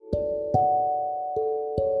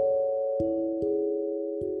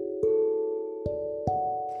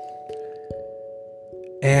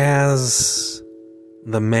As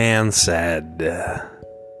the man said,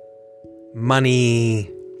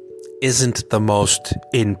 money isn't the most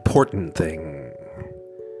important thing,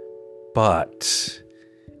 but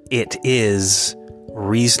it is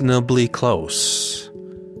reasonably close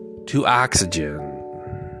to oxygen.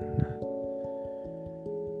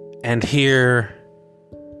 And here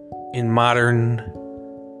in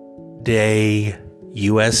modern day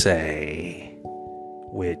USA,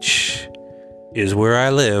 which is where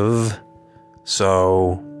I live,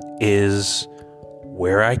 so is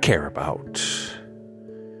where I care about.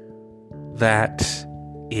 That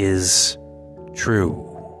is true.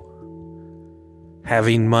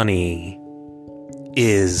 Having money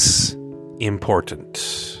is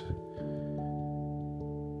important.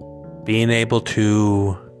 Being able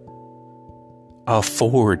to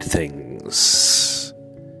afford things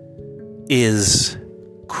is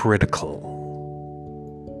critical.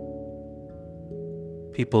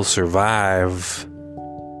 People survive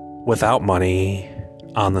without money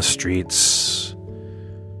on the streets,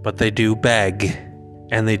 but they do beg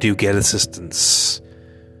and they do get assistance,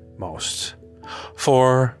 most,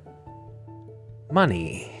 for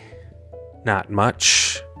money. Not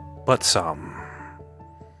much, but some.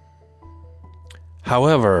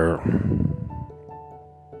 However,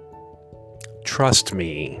 trust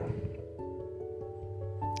me,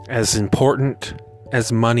 as important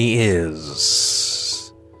as money is,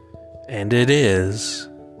 and it is,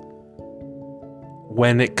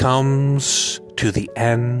 when it comes to the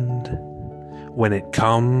end, when it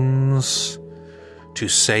comes to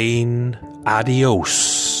saying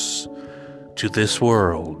adios to this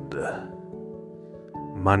world,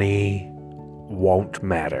 money won't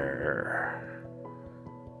matter.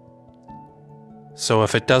 So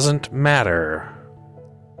if it doesn't matter,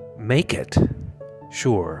 make it,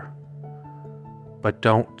 sure, but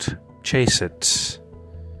don't chase it.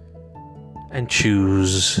 And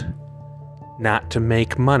choose not to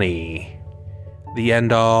make money the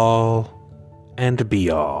end all and be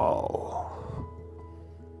all.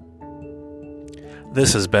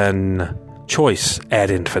 This has been Choice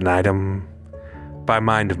ad Infinitum by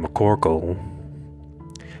Mind of McCorkle.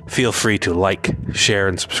 Feel free to like, share,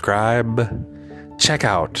 and subscribe. Check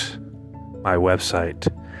out my website,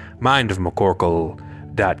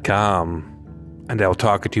 mindofmccorkle.com, and I'll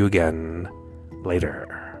talk to you again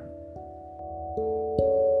later.